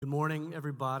morning,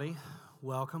 everybody.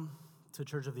 Welcome to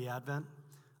Church of the Advent.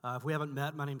 If we haven't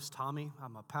met, my name's Tommy.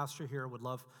 I'm a pastor here. Would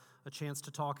love a chance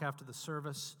to talk after the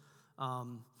service.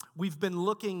 We've been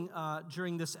looking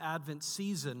during this Advent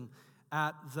season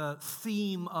at the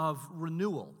theme of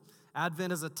renewal.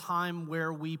 Advent is a time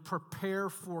where we prepare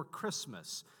for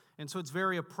Christmas. And so it's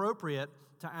very appropriate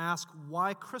to ask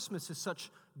why Christmas is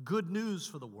such good news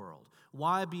for the world.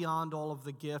 Why, beyond all of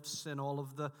the gifts and all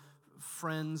of the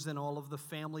friends and all of the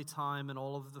family time and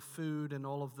all of the food and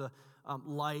all of the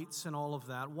lights and all of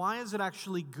that, why is it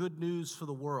actually good news for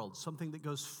the world, something that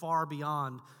goes far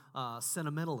beyond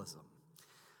sentimentalism?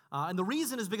 And the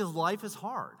reason is because life is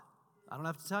hard. I don't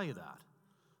have to tell you that.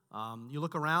 You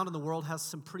look around and the world has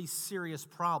some pretty serious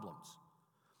problems.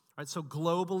 Right? So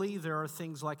globally, there are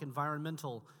things like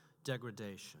environmental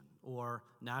degradation or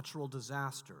natural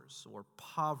disasters or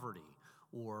poverty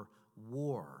or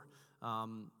war.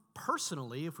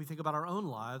 Personally, if we think about our own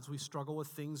lives, we struggle with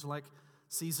things like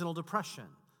seasonal depression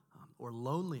or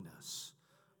loneliness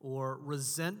or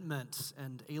resentment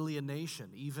and alienation,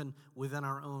 even within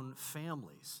our own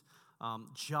families,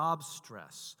 job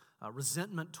stress,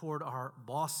 resentment toward our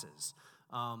bosses,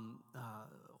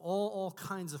 all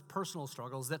kinds of personal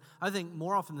struggles that I think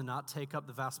more often than not take up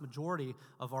the vast majority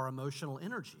of our emotional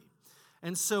energy.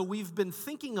 And so we've been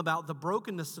thinking about the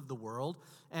brokenness of the world,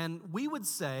 and we would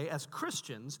say as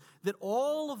Christians that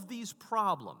all of these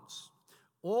problems,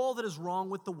 all that is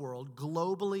wrong with the world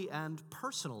globally and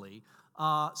personally,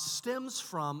 stems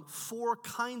from four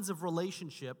kinds of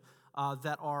relationship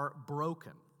that are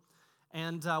broken.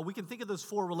 And we can think of those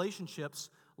four relationships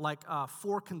like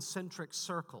four concentric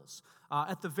circles.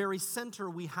 At the very center,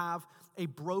 we have a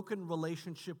broken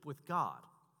relationship with God.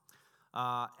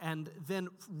 And then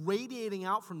radiating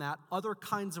out from that, other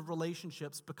kinds of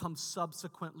relationships become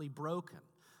subsequently broken.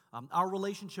 Our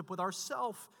relationship with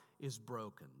ourselves is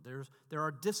broken. There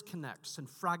are disconnects and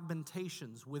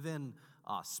fragmentations within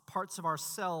us, parts of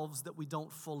ourselves that we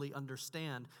don't fully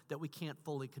understand, that we can't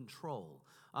fully control.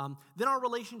 Then our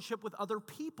relationship with other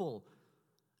people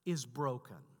is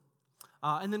broken.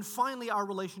 And then finally, our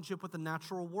relationship with the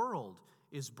natural world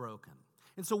is broken.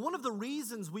 And so one of the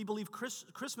reasons we believe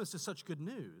Christmas is such good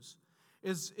news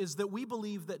is that we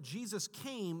believe that Jesus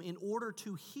came in order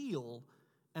to heal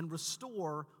and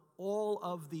restore all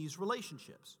of these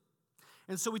relationships.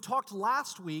 And so we talked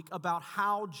last week about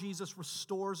how Jesus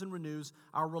restores and renews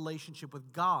our relationship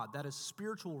with God. That is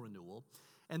spiritual renewal.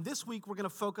 And this week we're going to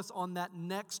focus on that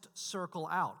next circle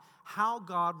out, how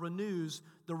God renews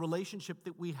the relationship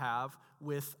that we have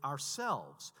with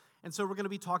ourselves. And so we're going to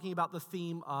be talking about the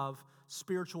theme of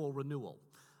spiritual renewal.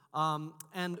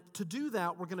 And to do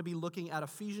that, we're going to be looking at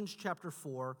Ephesians chapter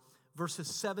 4, verses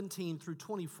 17 through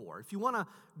 24. If you want to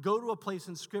go to a place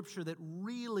in Scripture that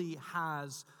really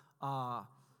has a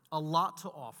lot to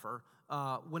offer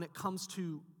when it comes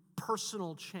to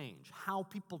personal change, how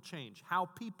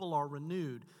people are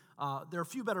renewed, there are a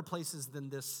few better places than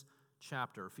this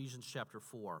chapter, Ephesians chapter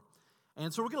 4.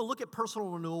 And so we're going to look at personal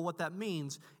renewal, what that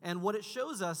means. And what it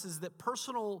shows us is that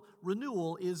personal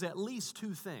renewal is at least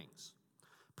two things.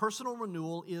 Personal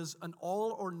renewal is an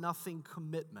all-or-nothing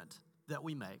commitment that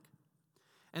we make.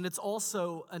 And it's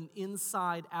also an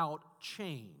inside-out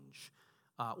change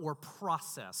or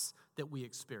process that we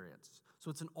experience.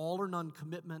 So it's an all-or-none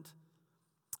commitment,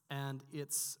 and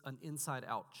it's an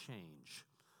inside-out change,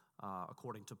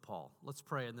 according to Paul. Let's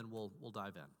pray, and then we'll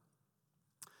dive in.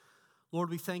 Lord,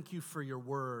 we thank you for your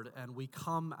word, and we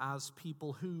come as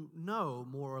people who know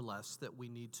more or less that we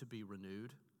need to be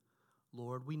renewed.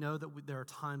 Lord, we know that there are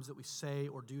times that we say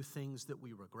or do things that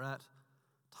we regret,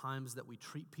 times that we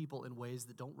treat people in ways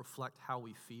that don't reflect how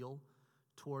we feel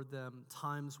toward them,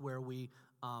 times where we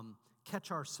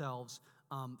catch ourselves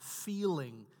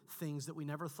feeling things that we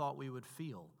never thought we would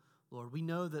feel. Lord, we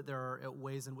know that there are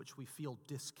ways in which we feel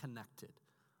disconnected,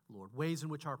 Lord, ways in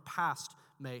which our past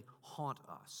may haunt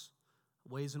us.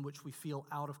 Ways in which we feel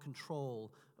out of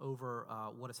control over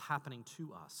what is happening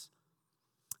to us.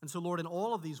 And so, Lord, in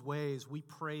all of these ways, we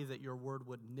pray that your word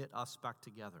would knit us back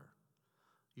together.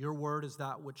 Your word is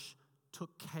that which took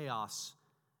chaos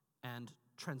and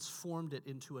transformed it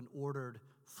into an ordered,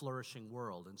 flourishing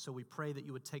world. And so we pray that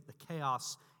you would take the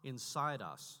chaos inside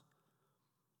us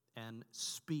and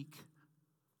speak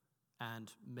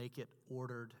and make it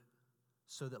ordered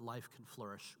so that life can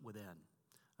flourish within.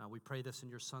 We pray this in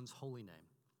your Son's holy name.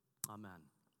 Amen.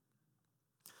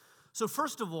 So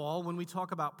first of all, when we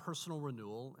talk about personal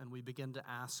renewal and we begin to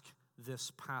ask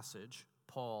this passage,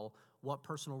 Paul, what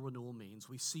personal renewal means,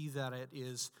 we see that it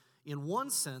is, in one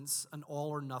sense, an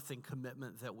all-or-nothing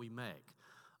commitment that we make.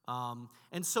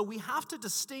 And so we have to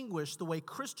distinguish the way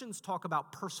Christians talk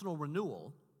about personal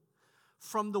renewal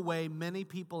from the way many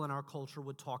people in our culture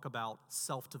would talk about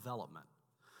self-development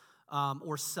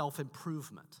or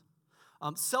self-improvement.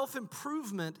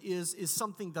 Self-improvement is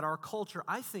something that our culture,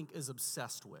 I think, is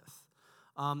obsessed with.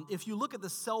 If you look at the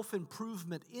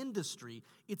self-improvement industry,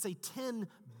 it's a $10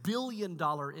 billion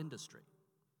industry.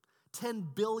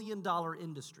 $10 billion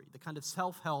industry, the kind of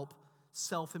self-help,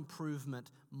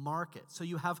 self-improvement market. So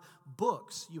you have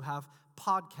books, you have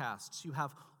podcasts, you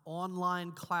have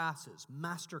online classes,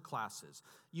 master classes,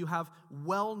 you have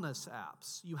wellness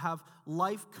apps, you have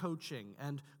life coaching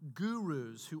and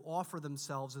gurus who offer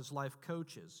themselves as life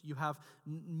coaches. You have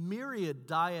myriad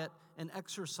diet and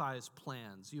exercise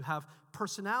plans. You have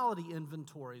personality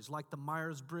inventories like the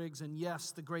Myers-Briggs and,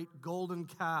 yes, the great golden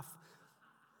calf,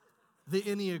 the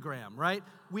Enneagram, right?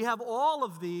 We have all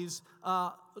of these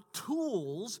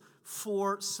tools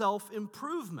for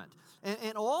self-improvement.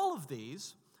 And all of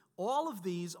these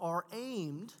are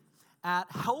aimed at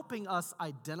helping us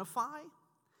identify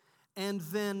and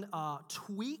then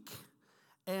tweak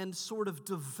and sort of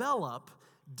develop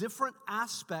different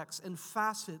aspects and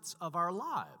facets of our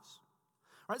lives.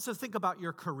 Right? So think about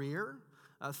your career,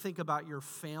 think about your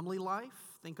family life,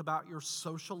 think about your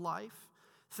social life,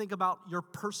 think about your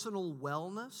personal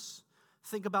wellness,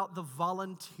 think about the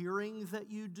volunteering that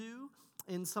you do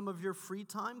in some of your free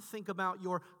time. Think about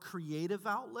your creative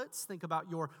outlets. Think about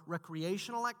your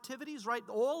recreational activities, right?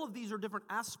 All of these are different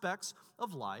aspects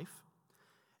of life.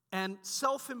 And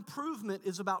self-improvement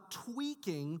is about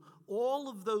tweaking all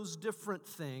of those different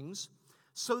things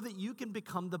so that you can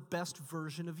become the best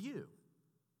version of you.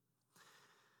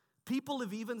 People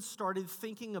have even started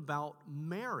thinking about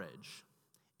marriage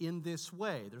in this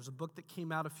way. There's a book that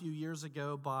came out a few years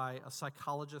ago by a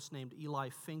psychologist named Eli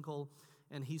Finkel.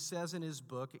 And he says in his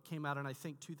book, it came out in, I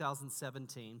think,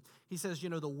 2017, he says,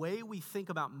 the way we think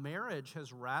about marriage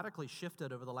has radically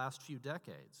shifted over the last few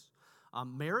decades.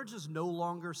 Marriage is no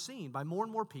longer seen, by more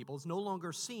and more people, is no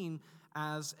longer seen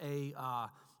as a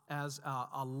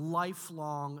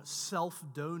lifelong,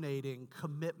 self-donating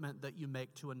commitment that you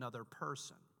make to another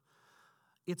person.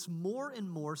 It's more and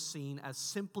more seen as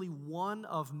simply one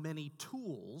of many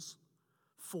tools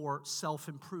for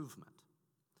self-improvement.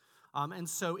 And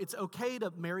so it's okay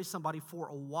to marry somebody for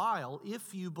a while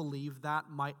if you believe that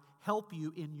might help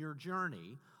you in your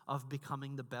journey of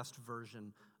becoming the best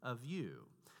version of you.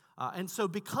 And so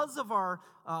because of our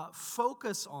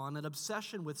focus on and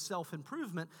obsession with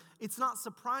self-improvement, it's not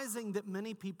surprising that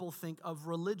many people think of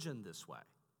religion this way.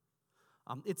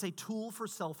 It's a tool for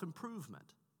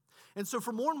self-improvement. And so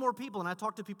for more and more people, and I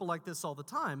talk to people like this all the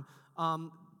time,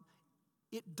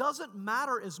 it doesn't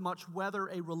matter as much whether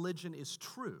a religion is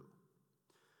true.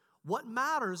 What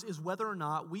matters is whether or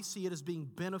not we see it as being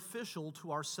beneficial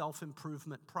to our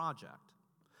self-improvement project.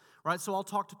 Right? So I'll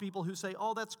talk to people who say,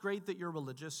 oh, that's great that you're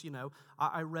religious.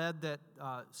 I read that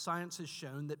science has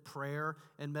shown that prayer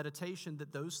and meditation,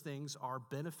 that those things are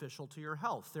beneficial to your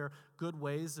health. They're good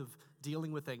ways of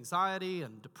dealing with anxiety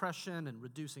and depression and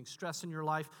reducing stress in your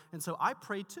life. And so I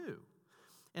pray too.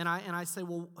 And I say,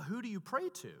 well, who do you pray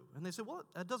to? And they say, well,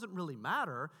 that doesn't really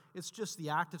matter. It's just the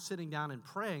act of sitting down and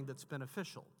praying that's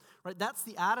beneficial. Right? That's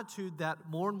the attitude that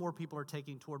more and more people are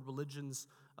taking toward religions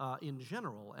in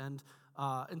general. And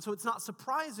so it's not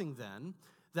surprising then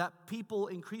that people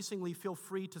increasingly feel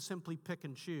free to simply pick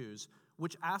and choose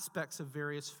which aspects of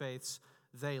various faiths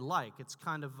they like. It's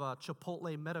kind of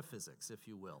Chipotle metaphysics, if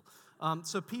you will.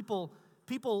 So people,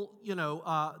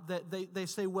 they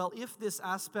say, well, if this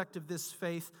aspect of this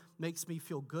faith makes me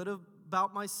feel good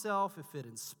about myself, if it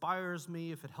inspires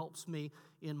me, if it helps me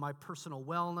in my personal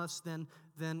wellness,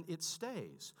 then it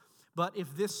stays. But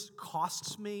if this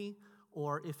costs me,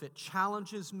 or if it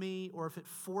challenges me, or if it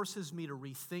forces me to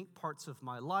rethink parts of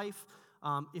my life,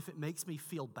 if it makes me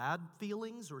feel bad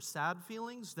feelings or sad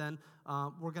feelings, then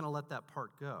we're going to let that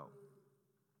part go.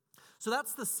 So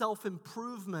that's the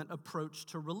self-improvement approach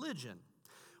to religion.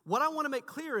 What I want to make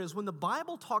clear is when the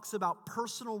Bible talks about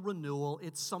personal renewal,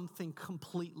 it's something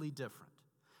completely different.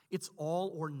 It's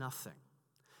all or nothing.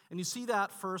 And you see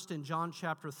that first in John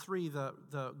chapter 3,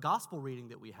 the gospel reading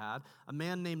that we had. A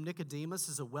man named Nicodemus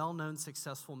is a well-known,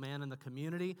 successful man in the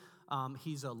community.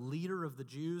 He's a leader of the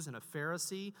Jews and a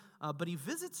Pharisee, but he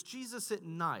visits Jesus at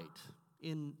night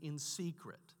in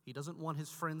secret. He doesn't want his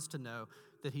friends to know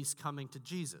that he's coming to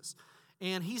Jesus.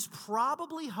 And he's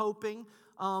probably hoping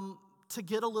to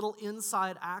get a little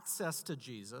inside access to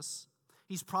Jesus.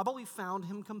 He's probably found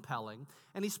him compelling,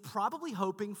 and he's probably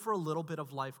hoping for a little bit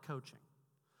of life coaching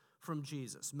from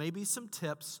Jesus, maybe some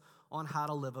tips on how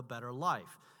to live a better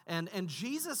life. And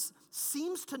Jesus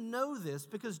seems to know this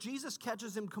because Jesus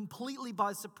catches him completely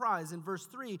by surprise. In verse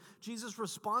 3, Jesus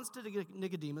responds to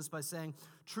Nicodemus by saying,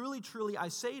 "Truly, truly, I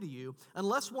say to you,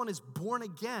 unless one is born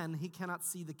again, he cannot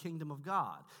see the kingdom of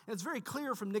God." And it's very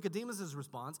clear from Nicodemus'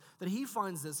 response that he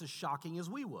finds this as shocking as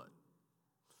we would.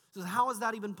 He says, how is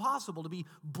that even possible, to be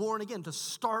born again, to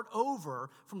start over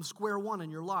from square one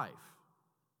in your life?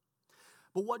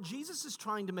 But what Jesus is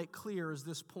trying to make clear is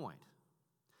this point.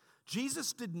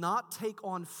 Jesus did not take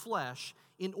on flesh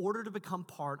in order to become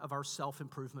part of our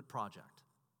self-improvement project.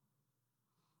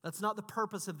 That's not the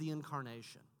purpose of the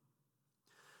incarnation.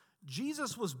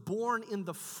 Jesus was born in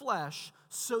the flesh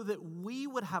so that we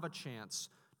would have a chance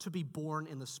to be born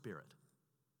in the Spirit.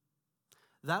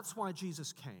 That's why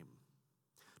Jesus came,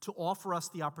 to offer us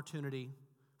the opportunity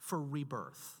for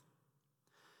rebirth.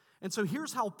 And so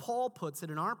here's how Paul puts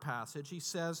it in our passage. He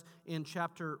says in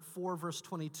chapter 4, verse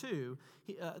 22,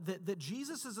 that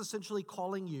Jesus is essentially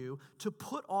calling you to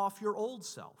put off your old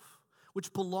self,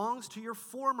 which belongs to your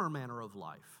former manner of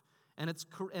life, and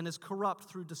is corrupt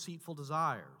through deceitful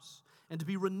desires, and to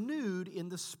be renewed in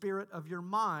the spirit of your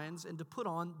minds, and to put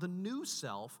on the new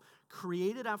self,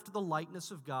 created after the likeness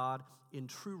of God in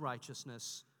true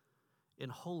righteousness, in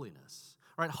holiness.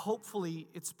 All right, hopefully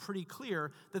it's pretty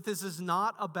clear that this is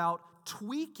not about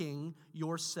tweaking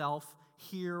yourself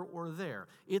here or there.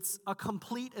 It's a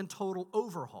complete and total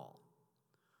overhaul.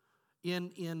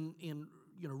 In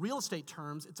real estate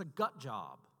terms, it's a gut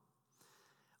job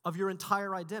of your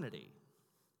entire identity.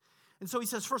 And so he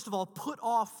says, first of all, put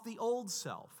off the old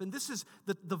self. And this is,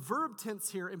 the verb tense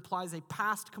here implies a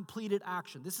past completed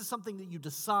action. This is something that you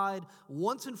decide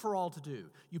once and for all to do.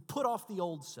 You put off the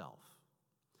old self.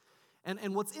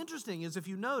 And what's interesting is if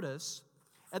you notice,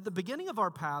 at the beginning of our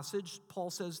passage,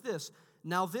 Paul says this,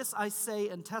 "Now this I say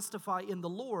and testify in the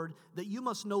Lord, that you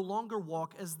must no longer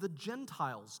walk as the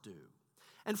Gentiles do."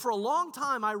 And for a long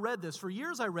time I read this, for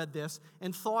years I read this,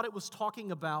 and thought it was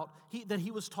talking about, that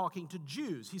he was talking to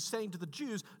Jews. He's saying to the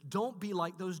Jews, don't be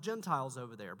like those Gentiles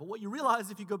over there. But what you realize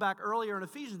if you go back earlier in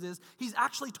Ephesians is, he's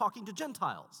actually talking to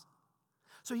Gentiles.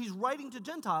 So he's writing to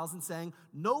Gentiles and saying,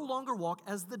 no longer walk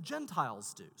as the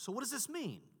Gentiles do. So what does this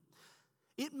mean?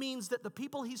 It means that the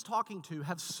people he's talking to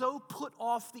have so put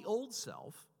off the old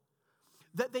self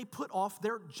that they put off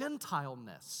their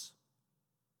Gentileness.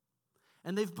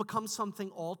 And they've become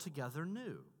something altogether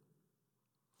new.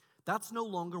 That's no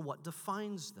longer what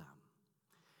defines them.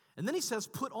 And then he says,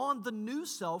 put on the new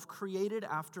self created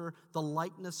after the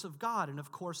likeness of God. And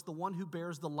of course, the one who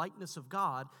bears the likeness of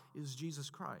God is Jesus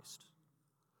Christ.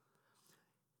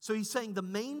 So he's saying the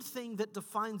main thing that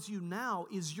defines you now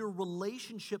is your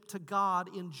relationship to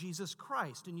God in Jesus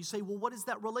Christ. And you say, well, what is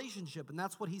that relationship? And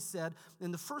that's what he said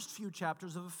in the first few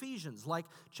chapters of Ephesians, like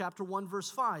chapter 1, verse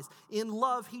 5. In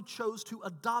love, he chose to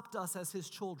adopt us as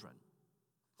his children.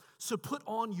 So put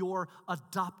on your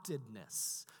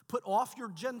adoptedness. Put off your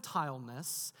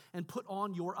Gentileness and put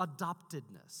on your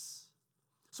adoptedness.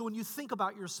 So when you think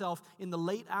about yourself in the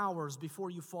late hours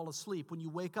before you fall asleep, when you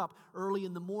wake up early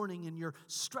in the morning and you're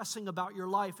stressing about your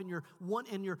life and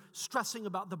you're stressing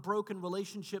about the broken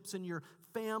relationships in your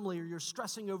family, or you're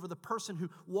stressing over the person who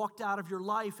walked out of your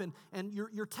life and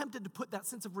you're tempted to put that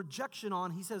sense of rejection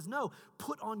on, he says, no,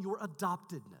 put on your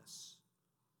adoptedness.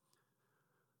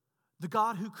 The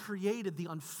God who created the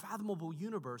unfathomable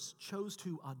universe chose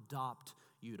to adopt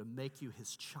you, to make you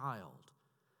his child.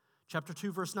 Chapter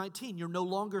 2, verse 19, you're no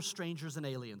longer strangers and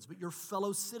aliens, but you're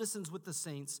fellow citizens with the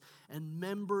saints and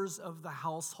members of the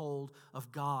household of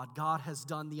God. God has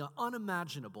done the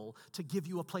unimaginable to give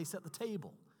you a place at the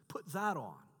table. Put that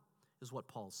on, is what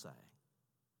Paul's saying.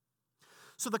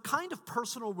 So the kind of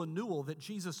personal renewal that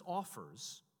Jesus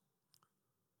offers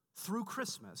through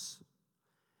Christmas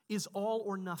is all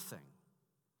or nothing.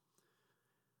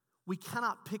 We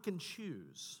cannot pick and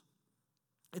choose.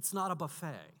 It's not a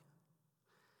buffet.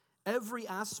 Every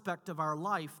aspect of our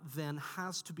life then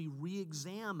has to be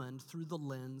re-examined through the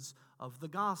lens of the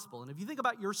gospel. And if you think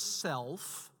about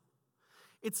yourself,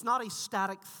 it's not a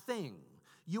static thing.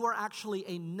 You are actually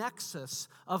a nexus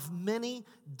of many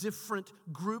different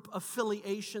group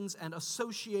affiliations and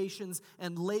associations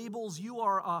and labels. You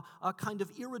are a kind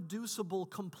of irreducible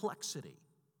complexity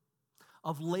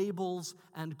of labels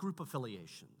and group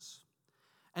affiliations.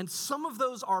 And some of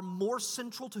those are more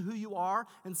central to who you are,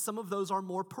 and some of those are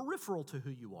more peripheral to who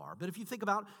you are. But if you think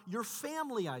about your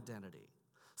family identity,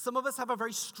 some of us have a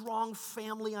very strong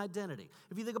family identity.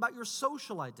 If you think about your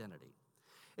social identity,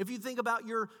 if you think about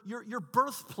your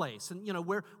birthplace and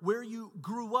where you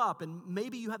grew up, and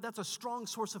maybe that's a strong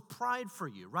source of pride for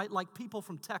you, right? Like people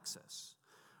from Texas,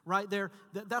 right?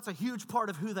 That's a huge part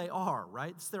of who they are,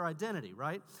 right? It's their identity,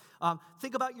 right?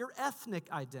 Think about your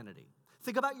ethnic identity.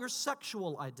 Think about your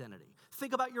sexual identity.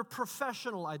 Think about your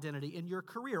professional identity in your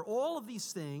career. All of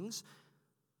these things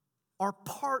are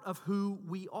part of who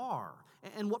we are.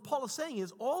 And what Paul is saying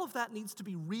is all of that needs to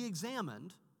be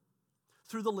re-examined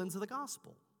through the lens of the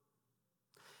gospel.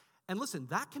 And listen,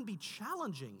 that can be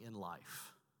challenging in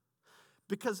life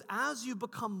because as you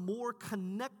become more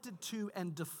connected to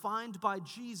and defined by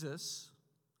Jesus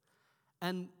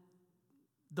and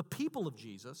the people of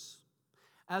Jesus,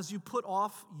 as you put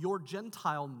off your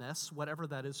Gentile-ness, whatever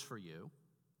that is for you,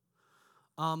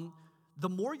 the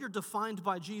more you're defined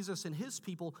by Jesus and his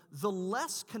people, the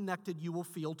less connected you will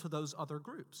feel to those other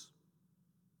groups.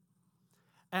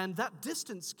 And that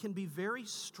distance can be very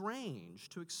strange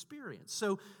to experience.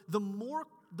 So the more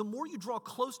you draw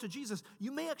close to Jesus,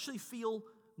 you may actually feel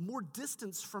more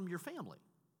distance from your family.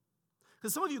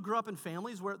 Because some of you grew up in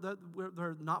families where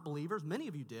they're not believers. Many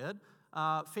of you did.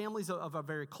 Families of a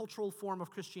very cultural form of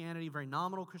Christianity, very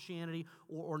nominal Christianity,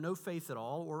 or no faith at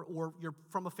all, or you're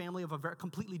from a family of a very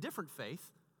completely different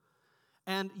faith.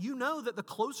 And you know that the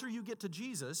closer you get to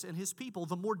Jesus and his people,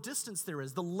 the more distance there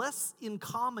is, the less in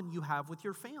common you have with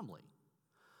your family.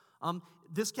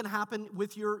 This can happen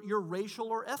with your racial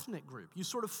or ethnic group. You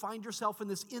sort of find yourself in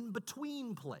this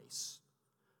in-between place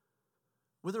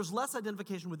where there's less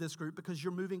identification with this group because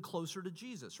you're moving closer to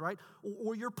Jesus, right?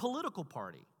 Or your political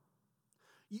party.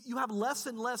 You have less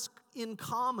and less in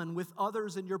common with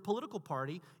others in your political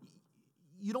party.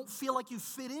 You don't feel like you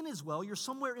fit in as well. You're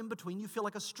somewhere in between. You feel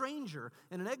like a stranger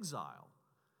and an exile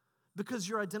because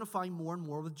you're identifying more and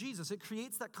more with Jesus. It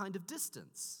creates that kind of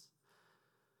distance.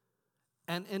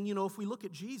 And you know, if we look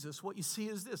at Jesus, what you see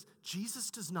is this.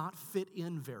 Jesus does not fit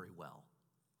in very well.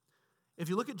 If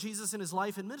you look at Jesus in his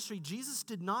life and ministry, Jesus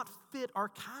did not fit our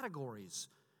categories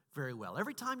very well.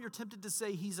 Every time you're tempted to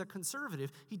say he's a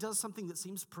conservative, he does something that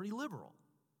seems pretty liberal.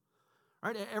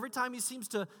 Right? Every time he seems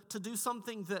to do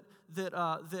something that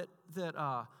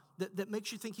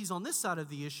makes you think he's on this side of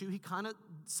the issue, he kind of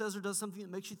says or does something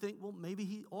that makes you think, well, maybe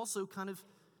he also kind of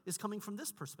is coming from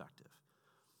this perspective.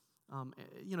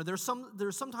 There's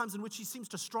some times in which he seems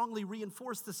to strongly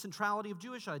reinforce the centrality of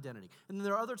Jewish identity, and then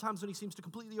there are other times when he seems to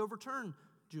completely overturn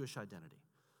Jewish identity.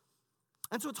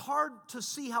 And so it's hard to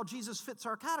see how Jesus fits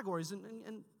our categories, and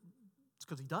it's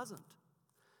because he doesn't.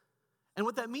 And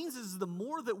what that means is the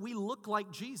more that we look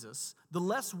like Jesus, the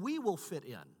less we will fit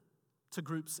in to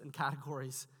groups and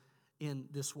categories in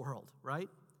this world, right?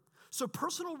 So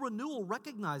personal renewal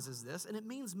recognizes this, and it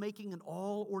means making an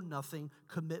all-or-nothing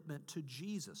commitment to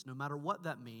Jesus, no matter what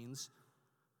that means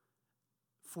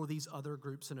for these other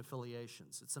groups and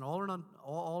affiliations. It's an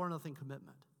all-or-nothing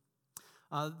commitment.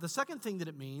 The second thing that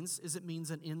it means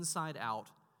an inside-out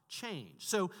change.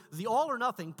 So the all or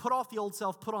nothing, put off the old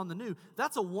self, put on the new,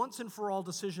 that's a once and for all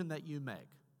decision that you make.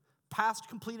 Past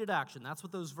completed action, that's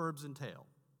what those verbs entail.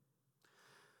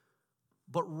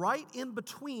 But right in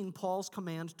between Paul's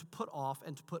command to put off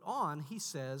and to put on, he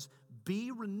says,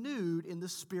 be renewed in the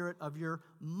spirit of your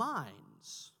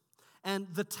minds. And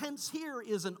the tense here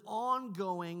is an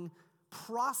ongoing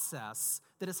process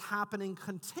that is happening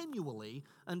continually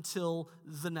until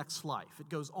the next life. It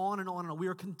goes on and on and on. We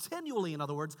are continually, in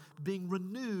other words, being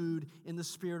renewed in the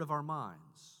spirit of our minds.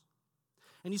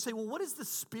 And you say, well, what is the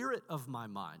spirit of my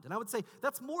mind? And I would say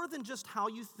that's more than just how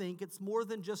you think. It's more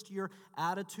than just your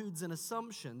attitudes and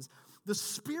assumptions. The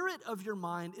spirit of your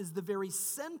mind is the very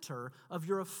center of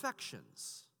your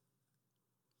affections.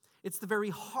 It's the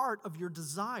very heart of your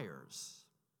desires.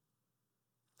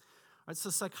 Right,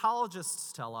 so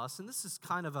psychologists tell us, and this is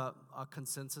kind of a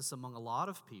consensus among a lot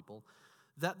of people,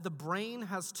 that the brain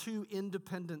has two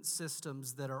independent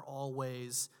systems that are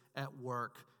always at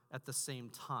work at the same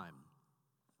time.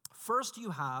 First, you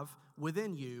have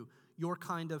within you your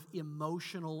kind of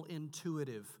emotional,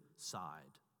 intuitive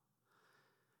side,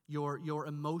 your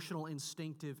emotional,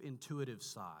 instinctive, intuitive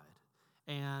side.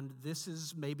 And this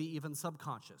is maybe even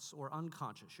subconscious or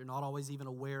unconscious. You're not always even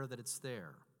aware that it's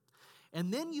there.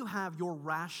 And then you have your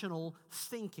rational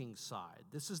thinking side.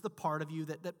 This is the part of you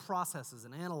that processes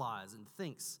and analyzes and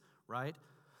thinks, right?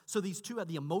 So these two have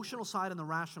the emotional side and the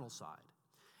rational side.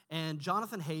 And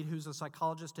Jonathan Haidt, who's a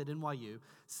psychologist at NYU,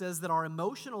 says that our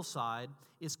emotional side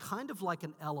is kind of like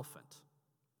an elephant.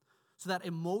 So that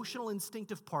emotional,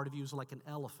 instinctive part of you is like an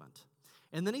elephant.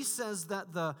 And then he says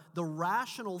that the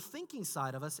rational thinking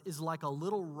side of us is like a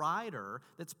little rider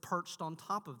that's perched on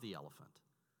top of the elephant.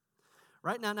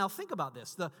 Right? Now think about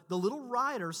this. The little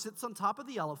rider sits on top of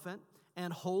the elephant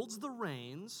and holds the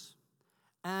reins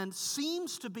and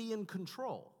seems to be in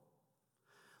control.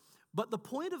 But the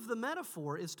point of the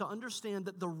metaphor is to understand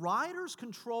that the rider's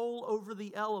control over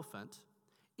the elephant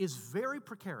is very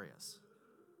precarious,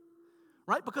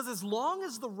 right? Because as long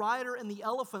as the rider and the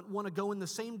elephant want to go in the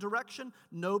same direction,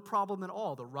 no problem at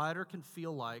all. The rider can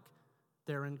feel like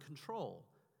they're in control.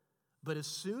 But as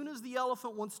soon as the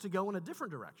elephant wants to go in a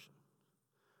different direction,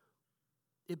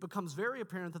 it becomes very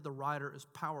apparent that the rider is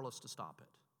powerless to stop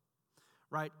it,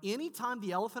 right? Anytime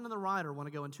the elephant and the rider want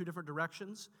to go in two different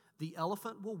directions, the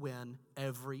elephant will win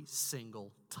every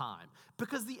single time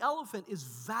because the elephant is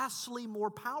vastly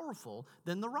more powerful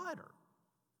than the rider.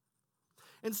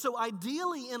 And so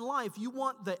ideally in life, you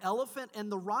want the elephant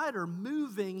and the rider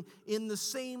moving in the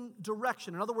same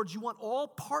direction. In other words, you want all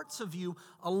parts of you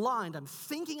aligned. I'm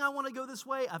thinking I want to go this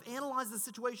way. I've analyzed the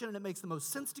situation and it makes the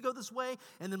most sense to go this way.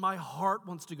 And then my heart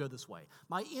wants to go this way.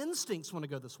 My instincts want to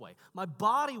go this way. My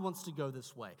body wants to go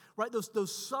this way, right?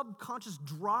 Those subconscious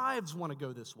drives want to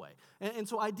go this way. And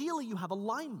so ideally you have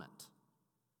alignment.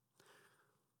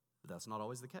 But that's not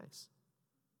always the case.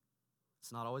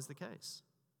 It's not always the case.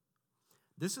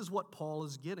 This is what Paul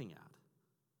is getting at.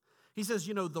 He says,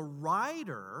 the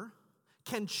rider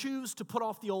can choose to put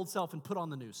off the old self and put on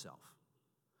the new self.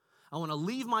 I want to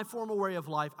leave my former way of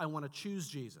life. I want to choose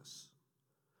Jesus.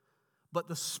 But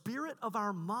the spirit of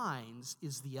our minds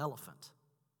is the elephant.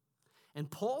 And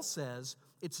Paul says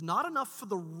it's not enough for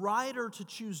the rider to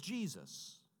choose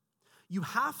Jesus. You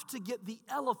have to get the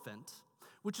elephant,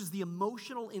 which is the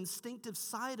emotional, instinctive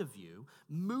side of you,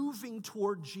 moving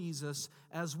toward Jesus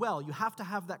as well. You have to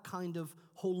have that kind of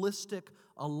holistic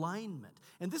alignment.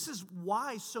 And this is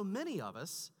why so many of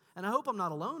us, and I hope I'm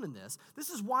not alone in this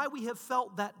is why we have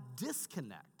felt that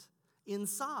disconnect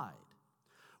inside,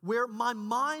 where my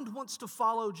mind wants to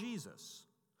follow Jesus,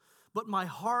 but my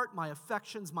heart, my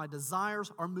affections, my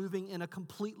desires are moving in a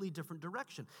completely different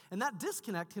direction. And that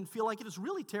disconnect can feel like it is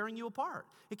really tearing you apart.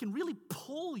 It can really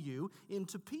pull you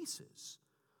into pieces.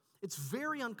 It's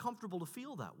very uncomfortable to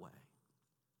feel that way.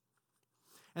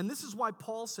 And this is why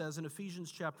Paul says in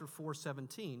Ephesians chapter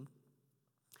 4:17,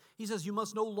 he says, you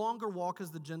must no longer walk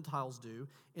as the Gentiles do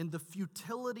in the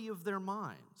futility of their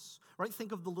minds. Right?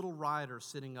 Think of the little rider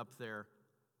sitting up there,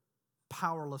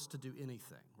 powerless to do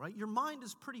anything, right? Your mind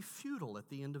is pretty futile at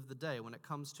the end of the day when it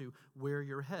comes to where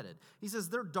you're headed. He says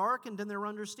they're darkened in their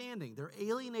understanding. They're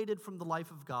alienated from the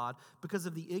life of God because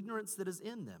of the ignorance that is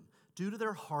in them due to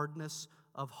their hardness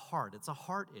of heart. It's a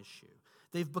heart issue.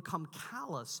 They've become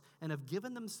callous and have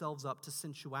given themselves up to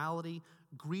sensuality,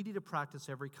 greedy to practice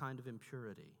every kind of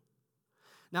impurity.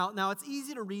 Now, it's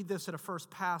easy to read this at a first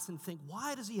pass and think,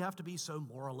 why does he have to be so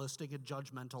moralistic and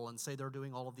judgmental and say they're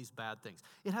doing all of these bad things?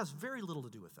 It has very little to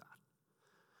do with that.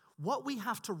 What we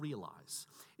have to realize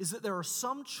is that there are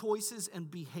some choices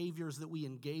and behaviors that we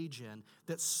engage in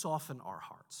that soften our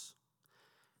hearts.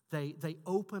 They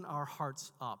open our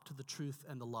hearts up to the truth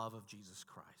and the love of Jesus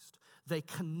Christ. They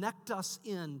connect us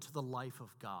into the life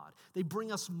of God. They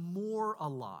bring us more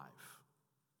alive.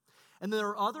 And there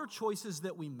are other choices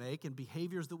that we make and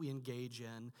behaviors that we engage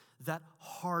in that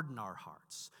harden our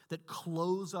hearts, that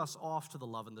close us off to the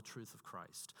love and the truth of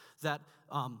Christ, that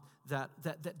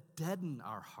deaden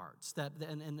our hearts.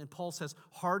 And Paul says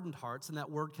hardened hearts, and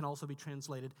that word can also be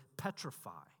translated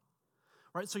petrify.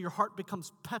 Right? So your heart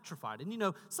becomes petrified.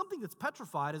 And something that's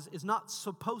petrified is not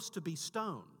supposed to be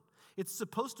stone. It's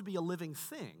supposed to be a living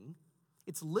thing.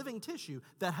 It's living tissue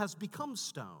that has become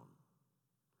stone.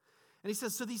 And he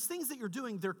says, so these things that you're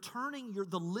doing, they're turning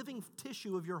the living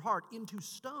tissue of your heart into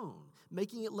stone,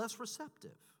 making it less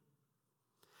receptive.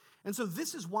 And so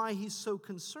this is why he's so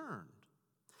concerned.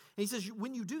 And he says,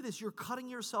 when you do this, you're cutting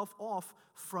yourself off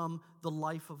from the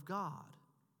life of God.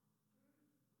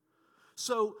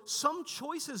 So some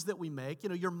choices that we make,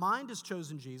 your mind has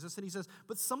chosen Jesus, and he says,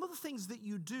 but some of the things that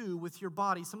you do with your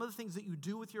body, some of the things that you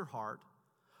do with your heart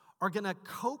are going to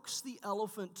coax the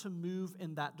elephant to move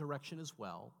in that direction as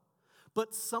well.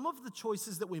 But some of the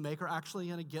choices that we make are actually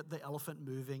going to get the elephant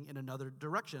moving in another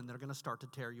direction. They're going to start to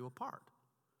tear you apart.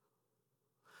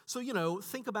 So,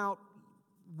 think about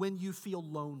when you feel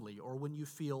lonely or when you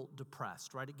feel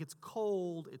depressed, right? It gets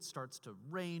cold, it starts to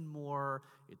rain more,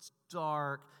 it's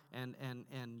dark, and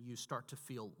you start to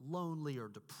feel lonely or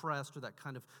depressed or that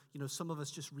kind of, some of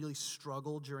us just really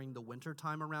struggle during the winter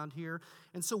time around here.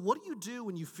 And so what do you do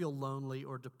when you feel lonely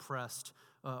or depressed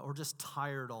or just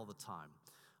tired all the time?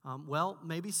 Well,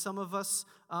 maybe some of us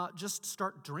just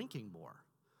start drinking more.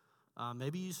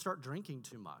 Maybe you start drinking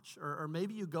too much. Or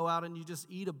maybe you go out and you just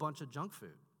eat a bunch of junk food.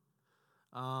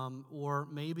 Or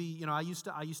maybe, I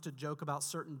used to joke about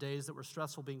certain days that were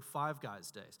stressful being Five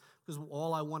Guys days. Because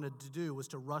all I wanted to do was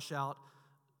to rush out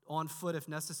on foot if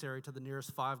necessary to the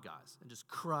nearest Five Guys and just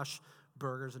crush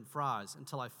burgers and fries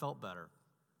until I felt better.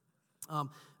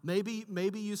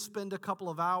 Maybe you spend a couple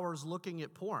of hours looking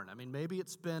at porn. I mean, maybe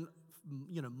it's been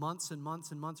months and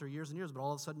months and months or years, but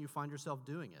all of a sudden you find yourself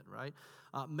doing it, right?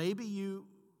 Maybe you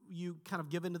kind of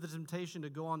give into the temptation to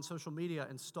go on social media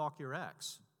and stalk your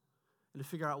ex and to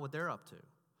figure out what they're up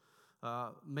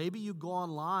to. Maybe you go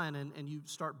online and you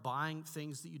start buying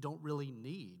things that you don't really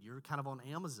need. You're kind of on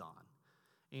Amazon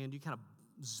and you kind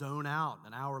of zone out.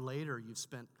 An hour later, you've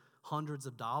spent hundreds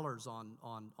of dollars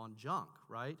on junk,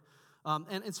 right?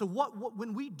 And so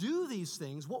when we do these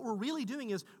things, what we're really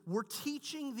doing is we're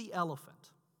teaching the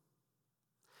elephant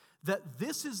that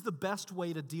this is the best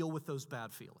way to deal with those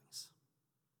bad feelings.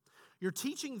 You're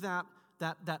teaching that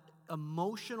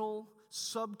emotional,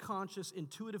 subconscious,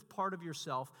 intuitive part of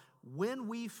yourself, when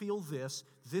we feel this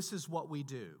is what we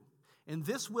do. And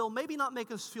this will maybe not make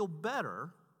us feel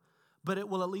better, but it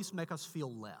will at least make us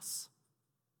feel less.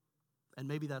 And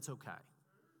maybe that's okay.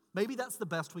 Maybe that's the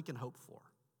best we can hope for.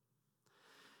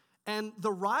 And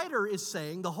the writer is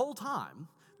saying the whole time,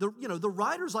 the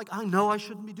writer's like, I know I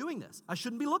shouldn't be doing this. I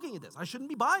shouldn't be looking at this. I shouldn't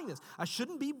be buying this. I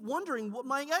shouldn't be wondering what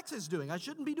my ex is doing. I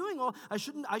shouldn't be doing I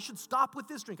should stop with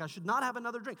this drink. I should not have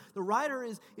another drink. The writer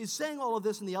is saying all of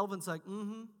this, and the elephant's like,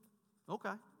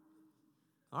 okay,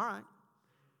 all right.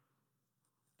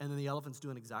 And then the elephant's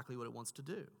doing exactly what it wants to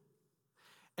do.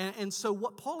 And so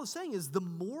what Paul is saying is the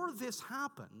more this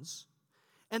happens,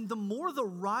 and the more the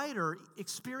writer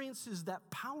experiences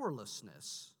that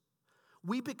powerlessness,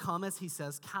 we become, as he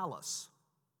says, callous.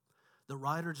 The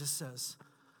writer just says,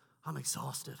 I'm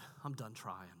exhausted. I'm done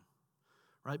trying,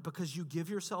 right? Because you give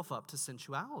yourself up to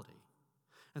sensuality.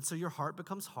 And so your heart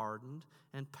becomes hardened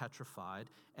and petrified.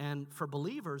 And for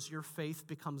believers, your faith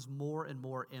becomes more and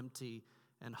more empty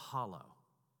and hollow.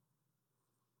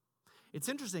 It's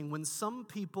interesting, when some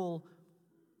people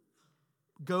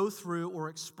go through or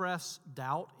express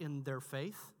doubt in their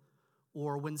faith,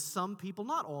 or when some people,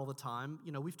 not all the time,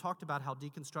 we've talked about how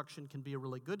deconstruction can be a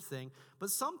really good thing, but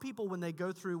some people, when they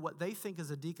go through what they think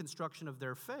is a deconstruction of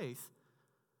their faith,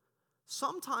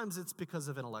 sometimes it's because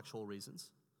of intellectual reasons.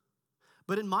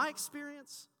 But in my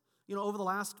experience, over the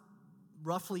last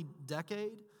roughly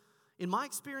decade, in my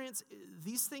experience,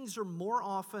 these things are more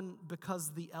often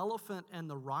because the elephant and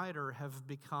the rider have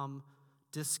become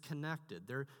disconnected.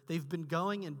 They've been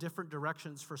going in different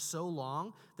directions for so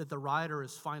long that the rider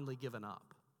has finally given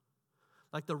up.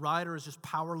 Like the rider is just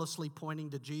powerlessly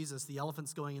pointing to Jesus. The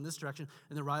elephant's going in this direction,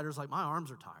 and the rider's like, my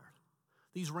arms are tired.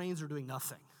 These reins are doing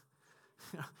nothing.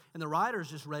 And the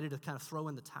rider's just ready to kind of throw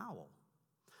in the towel.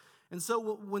 And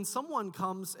so when someone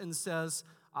comes and says,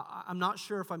 I'm not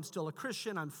sure if I'm still a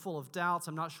Christian, I'm full of doubts,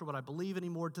 I'm not sure what I believe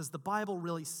anymore, does the Bible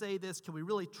really say this? Can we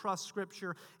really trust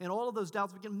Scripture? And all of those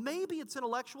doubts begin. Maybe it's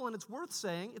intellectual and it's worth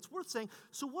saying,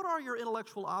 so what are your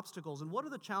intellectual obstacles and what are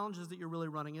the challenges that you're really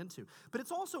running into? But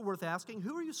it's also worth asking,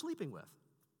 who are you sleeping with?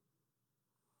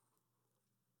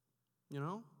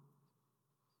 Who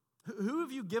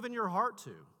have you given your heart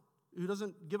to who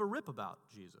doesn't give a rip about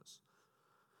Jesus?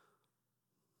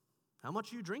 How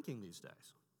much are you drinking these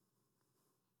days?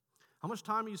 How much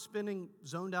time are you spending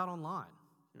zoned out online,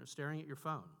 staring at your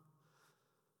phone?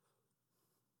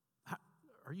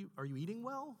 Are you eating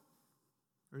well?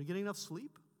 Are you getting enough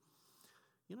sleep?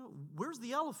 Where's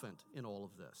the elephant in all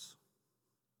of this?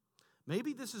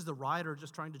 Maybe this is the rider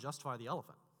just trying to justify the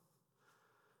elephant.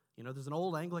 There's an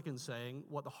old Anglican saying,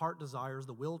 what the heart desires,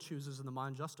 the will chooses, and the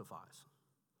mind justifies.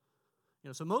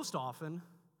 So most often,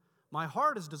 my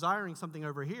heart is desiring something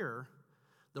over here.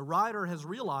 The rider has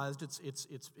realized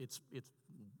it's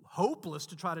hopeless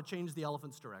to try to change the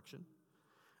elephant's direction.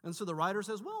 And so the rider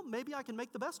says, well, maybe I can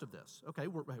make the best of this. Okay,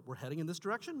 we're heading in this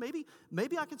direction.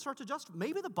 Maybe I can start to justify.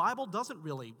 Maybe the Bible doesn't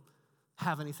really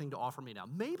have anything to offer me now.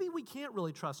 Maybe we can't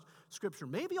really trust Scripture.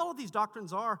 Maybe all of these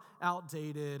doctrines are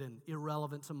outdated and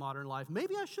irrelevant to modern life.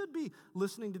 Maybe I should be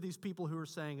listening to these people who are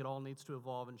saying it all needs to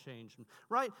evolve and change,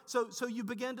 right? So you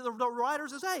begin to, the writer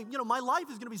says, hey, my life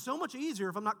is going to be so much easier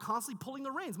if I'm not constantly pulling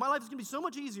the reins. My life is going to be so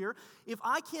much easier if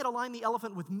I can't align the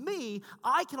elephant with me,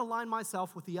 I can align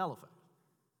myself with the elephant.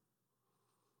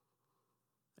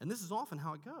 And this is often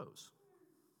how it goes.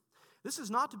 This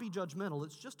is not to be judgmental.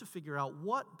 It's just to figure out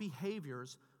what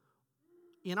behaviors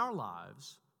in our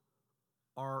lives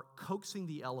are coaxing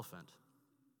the elephant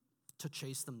to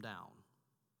chase them down.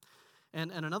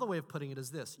 And another way of putting it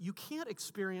is this. You can't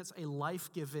experience a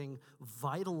life-giving,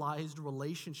 vitalized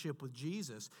relationship with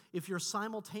Jesus if you're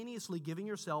simultaneously giving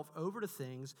yourself over to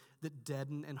things that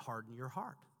deaden and harden your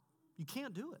heart. You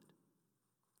can't do it.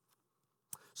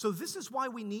 So this is why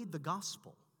we need the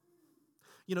gospel.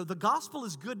 The gospel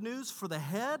is good news for the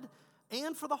head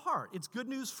and for the heart. It's good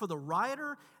news for the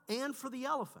rider and for the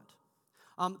elephant.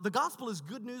 The gospel is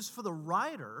good news for the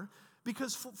rider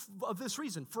because of this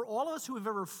reason. For all of us who have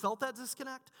ever felt that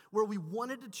disconnect, where we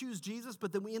wanted to choose Jesus,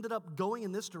 but then we ended up going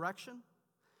in this direction,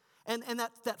 and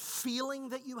that feeling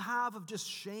that you have of just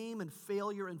shame and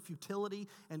failure and futility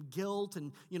and guilt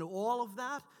and, all of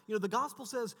that, the gospel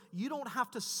says you don't have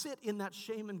to sit in that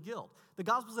shame and guilt. The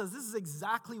gospel says this is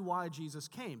exactly why Jesus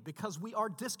came, because we are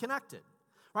disconnected,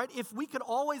 right? If we could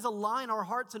always align our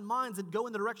hearts and minds and go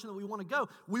in the direction that we want to go,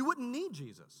 we wouldn't need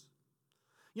Jesus.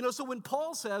 So when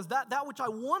Paul says that which I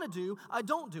want to do, I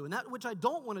don't do, and that which I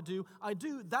don't want to do, I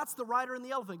do, that's the rider and the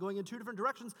elephant going in two different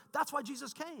directions. That's why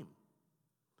Jesus came.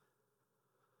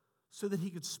 So that he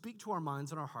could speak to our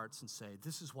minds and our hearts and say,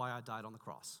 this is why I died on the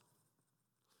cross.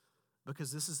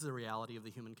 Because this is the reality of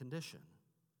the human condition.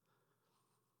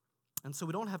 And so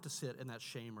we don't have to sit in that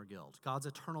shame or guilt. God's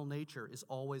eternal nature is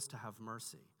always to have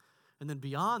mercy. And then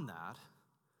beyond that,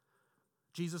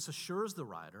 Jesus assures the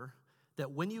rider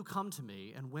that when you come to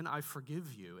me and when I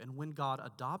forgive you and when God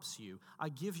adopts you, I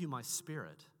give you my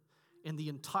Spirit. And the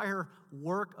entire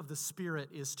work of the Spirit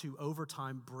is to, over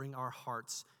time, bring our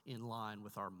hearts in line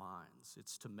with our minds.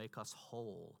 It's to make us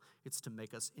whole. It's to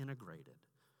make us integrated.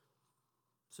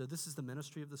 So this is the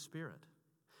ministry of the Spirit.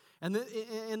 And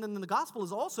then the gospel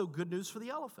is also good news for the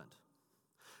elephant.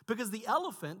 Because the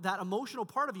elephant, that emotional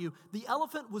part of you, the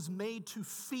elephant was made to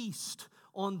feast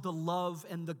on the love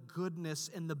and the goodness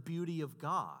and the beauty of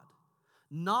God,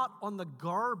 not on the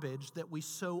garbage that we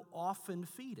so often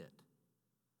feed it.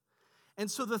 And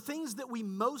so the things that we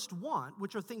most want,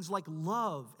 which are things like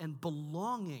love and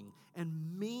belonging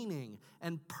and meaning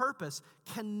and purpose,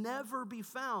 can never be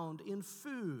found in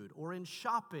food or in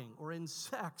shopping or in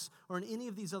sex or in any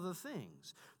of these other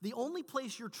things. The only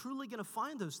place you're truly going to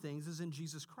find those things is in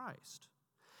Jesus Christ.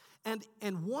 And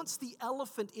once the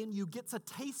elephant in you gets a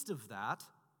taste of that,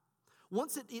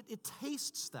 once it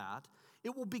tastes that,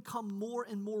 it will become more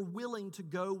and more willing to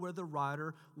go where the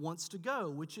rider wants to go,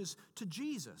 which is to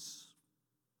Jesus.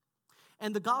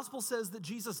 And the gospel says that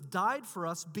Jesus died for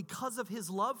us because of his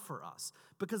love for us,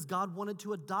 because God wanted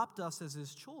to adopt us as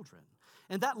his children.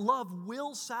 And that love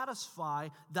will satisfy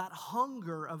that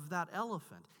hunger of that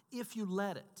elephant if you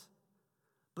let it.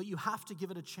 But you have to give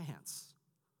it a chance.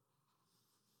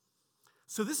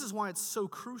 So this is why it's so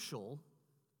crucial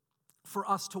for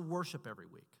us to worship every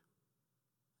week,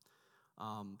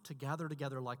 to gather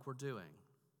together like we're doing.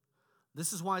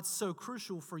 This is why it's so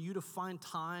crucial for you to find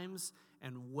times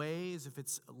and ways, if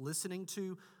it's listening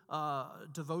to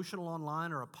devotional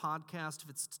online or a podcast,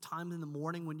 if it's time in the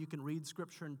morning when you can read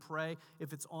scripture and pray,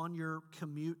 if it's on your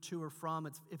commute to or from,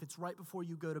 if it's right before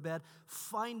you go to bed,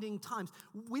 finding times.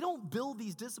 We don't build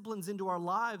these disciplines into our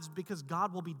lives because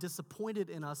God will be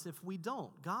disappointed in us if we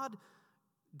don't. God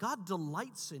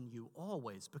delights in you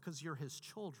always because you're his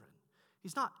children.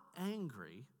 He's not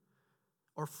angry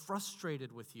or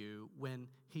frustrated with you when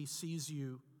he sees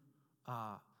you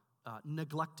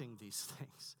neglecting these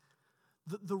things.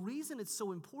 The reason it's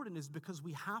so important is because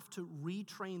we have to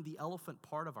retrain the elephant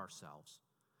part of ourselves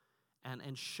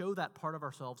and show that part of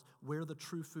ourselves where the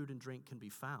true food and drink can be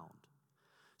found.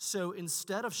 So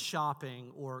instead of shopping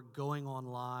or going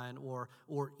online or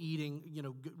eating,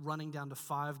 running down to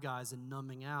Five Guys and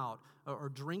numbing out or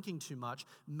drinking too much,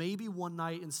 maybe one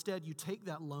night instead you take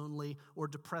that lonely or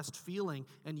depressed feeling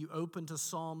and you open to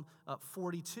Psalm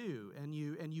 42 and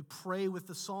you pray with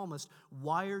the psalmist,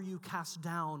 "Why are you cast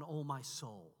down, O my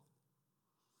soul?"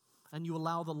 And you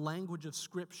allow the language of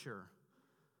Scripture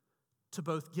to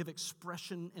both give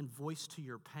expression and voice to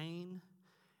your pain,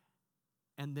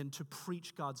 and then to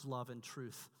preach God's love and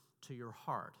truth to your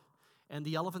heart. And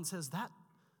the elephant says, that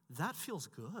feels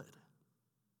good.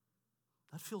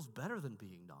 That feels better than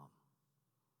being numb.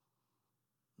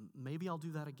 Maybe I'll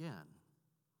do that again.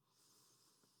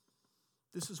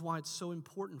 This is why it's so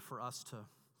important for us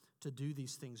to do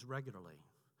these things regularly.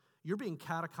 You're being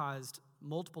catechized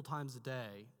multiple times a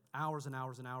day, hours and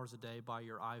hours and hours a day by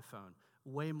your iPhone,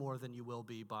 way more than you will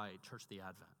be by Church of the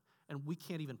Advent. And we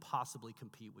can't even possibly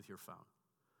compete with your phone.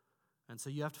 And so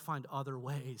you have to find other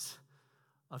ways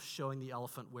of showing the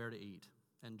elephant where to eat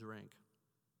and drink.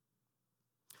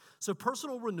 So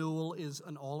personal renewal is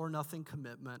an all-or-nothing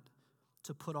commitment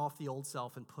to put off the old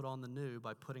self and put on the new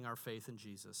by putting our faith in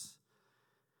Jesus.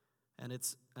 And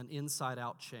it's an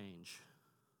inside-out change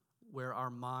where our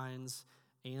minds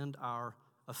and our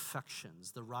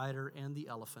affections, the rider and the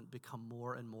elephant, become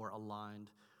more and more aligned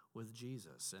with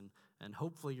Jesus. And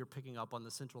hopefully you're picking up on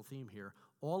the central theme here.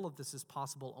 All of this is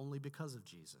possible only because of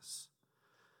Jesus.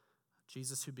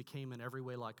 Jesus who became in every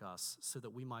way like us so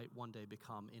that we might one day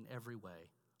become in every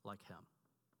way like him.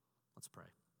 Let's pray.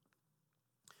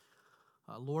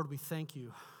 Lord, we thank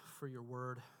you for your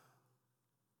word.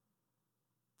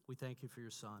 We thank you for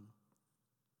your Son.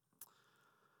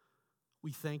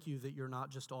 We thank you that you're not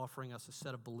just offering us a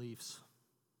set of beliefs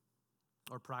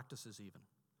or practices even,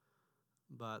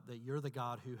 but that you're the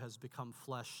God who has become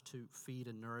flesh to feed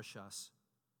and nourish us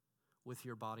with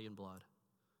your body and blood.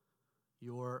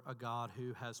 You're a God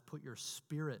who has put your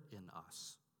Spirit in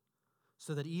us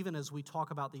so that even as we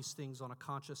talk about these things on a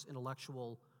conscious,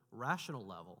 intellectual, rational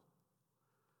level,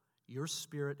 your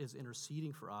Spirit is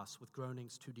interceding for us with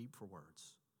groanings too deep for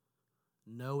words,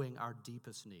 knowing our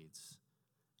deepest needs,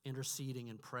 interceding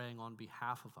and praying on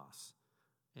behalf of us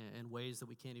in ways that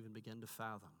we can't even begin to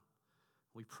fathom.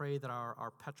 We pray that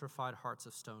our petrified hearts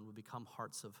of stone would become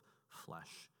hearts of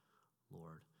flesh,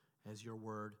 Lord, as your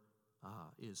word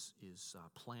is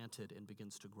planted and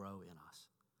begins to grow in us.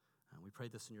 And we pray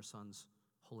this in your Son's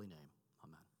holy name.